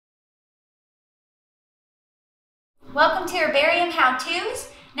Welcome to Herbarium How-Tos.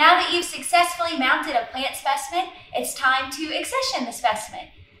 Now that you've successfully mounted a plant specimen, it's time to accession the specimen.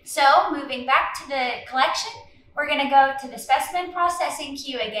 So, moving back to the collection, we're going to go to the specimen processing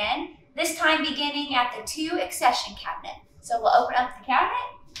queue again, this time beginning at the 2 accession cabinet. So we'll open up the cabinet.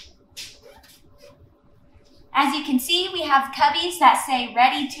 As you can see, we have cubbies that say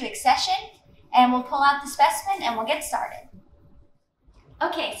ready to accession, and we'll pull out the specimen and we'll get started.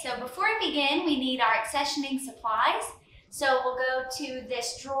 Okay, so before we begin, we need our accessioning supplies. So we'll go to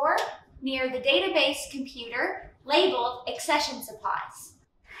this drawer near the database computer labeled accession supplies.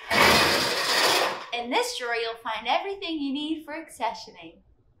 In this drawer, you'll find everything you need for accessioning.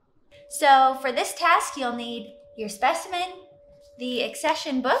 So for this task, you'll need your specimen, the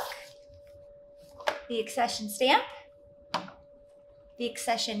accession book, the accession stamp, the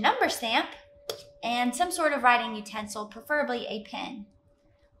accession number stamp, and some sort of writing utensil, preferably a pen.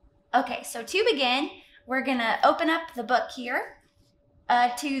 Okay, so to begin, we're gonna open up the book here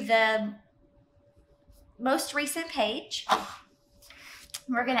to the most recent page.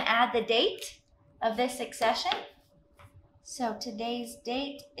 We're gonna add the date of this accession. So today's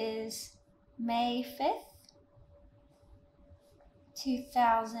date is May 5th,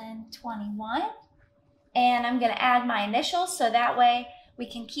 2021. And I'm gonna add my initials so that way we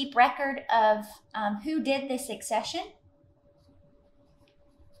can keep record of who did this accession.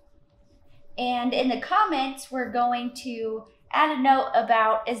 And in the comments, we're going to add a note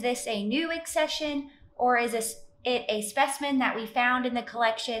about, is this a new accession or is this a specimen that we found in the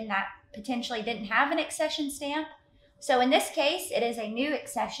collection that potentially didn't have an accession stamp? So in this case, it is a new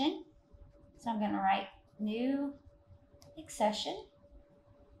accession. So I'm going to write new accession.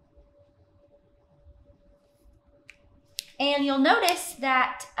 And you'll notice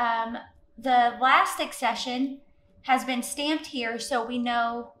that the last accession has been stamped here so we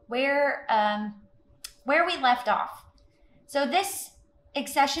know where we left off. So this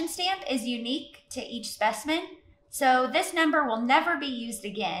accession stamp is unique to each specimen. So this number will never be used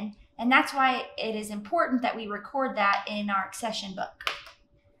again, and that's why it is important that we record that in our accession book.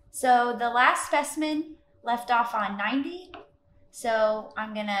 So the last specimen left off on 90. So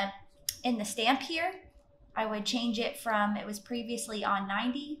I'm gonna, in the stamp here, I would change it from, it was previously on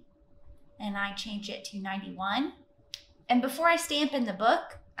 90, and I change it to 91. And before I stamp in the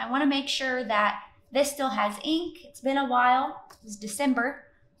book, I want to make sure that this still has ink. It's been a while. It was December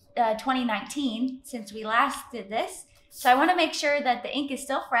 2019 since we last did this. So I want to make sure that the ink is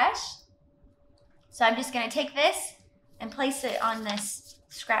still fresh. So I'm just going to take this and place it on this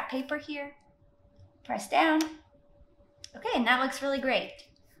scrap paper here. Press down. Okay, and that looks really great.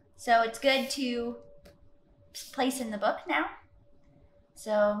 So it's good to place in the book now.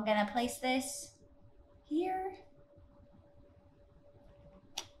 So I'm going to place this here.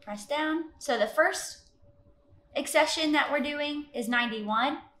 Press down. So the first accession that we're doing is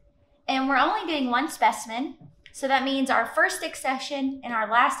 91, and we're only doing one specimen. So that means our first accession and our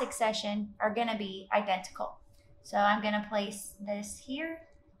last accession are going to be identical. So I'm going to place this here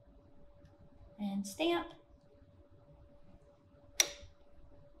and stamp.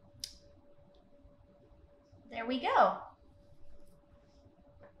 There we go.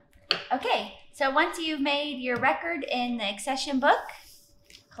 Okay, so once you've made your record in the accession book,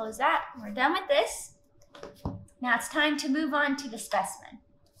 close that. We're done with this. Now it's time to move on to the specimen.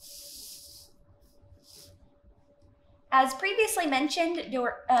 As previously mentioned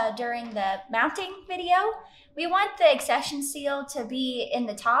during the mounting video, we want the accession seal to be in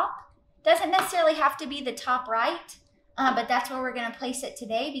the top. Doesn't necessarily have to be the top right, but that's where we're going to place it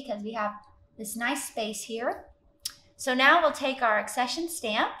today because we have this nice space here. So now we'll take our accession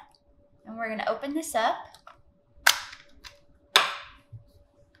stamp and we're going to open this up.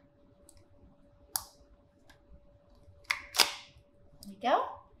 Go.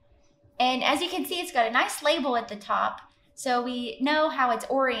 And as you can see, it's got a nice label at the top, so we know how it's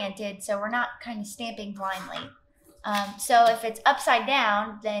oriented, so we're not kind of stamping blindly. So if it's upside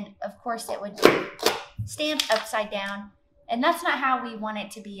down, then of course it would be stamped upside down, and that's not how we want it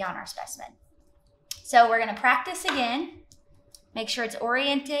to be on our specimen. So we're going to practice again, make sure it's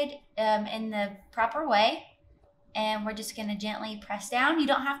oriented in the proper way, and we're just going to gently press down. You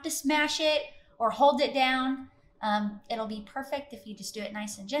don't have to smash it or hold it down. It'll be perfect if you just do it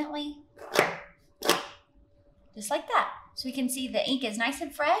nice and gently, just like that. So we can see the ink is nice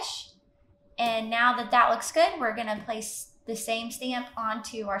and fresh. And now that that looks good, we're going to place the same stamp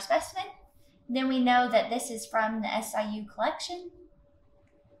onto our specimen. Then we know that this is from the SIU collection.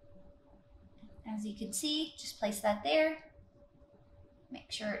 As you can see, just place that there.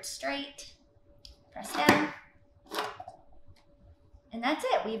 Make sure it's straight. Press down. And that's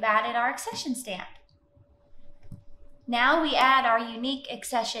it. We've added our accession stamp. Now we add our unique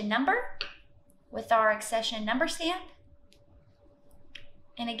accession number with our accession number stamp.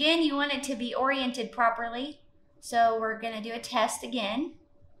 And again, you want it to be oriented properly. So we're going to do a test again.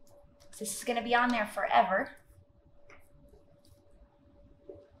 This is going to be on there forever.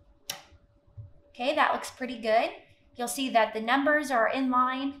 Okay, that looks pretty good. You'll see that the numbers are in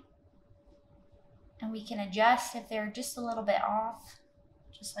line, and we can adjust if they're just a little bit off,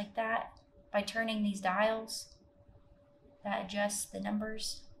 just like that, by turning these dials. That adjusts the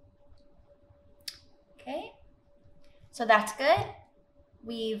numbers. Okay, so that's good.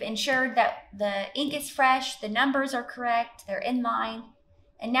 We've ensured that the ink is fresh, the numbers are correct, they're in line.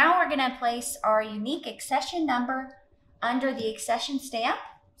 And now we're going to place our unique accession number under the accession stamp.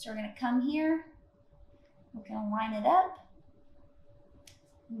 So we're going to come here, we're going to line it up,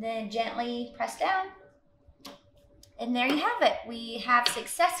 and then gently press down. And there you have it. We have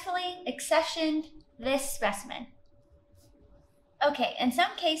successfully accessioned this specimen. Okay, in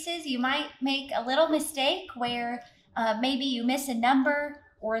some cases you might make a little mistake where maybe you miss a number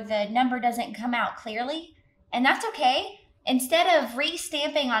or the number doesn't come out clearly, and that's okay. Instead of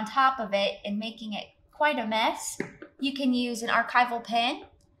re-stamping on top of it and making it quite a mess, you can use an archival pen,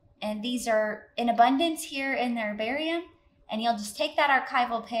 and these are in abundance here in the herbarium, and you'll just take that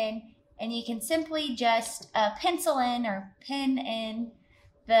archival pen and you can simply just pencil in or pen in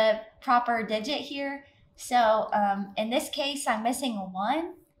the proper digit here. So in this case, I'm missing a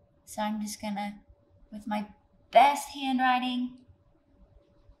 1, so I'm just gonna, with my best handwriting,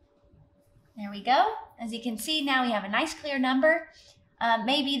 there we go. As you can see, now we have a nice clear number.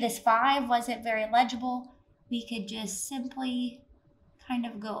 Maybe this 5 wasn't very legible. We could just simply kind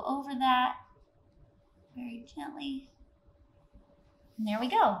of go over that very gently. And there we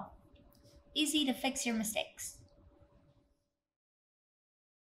go. Easy to fix your mistakes.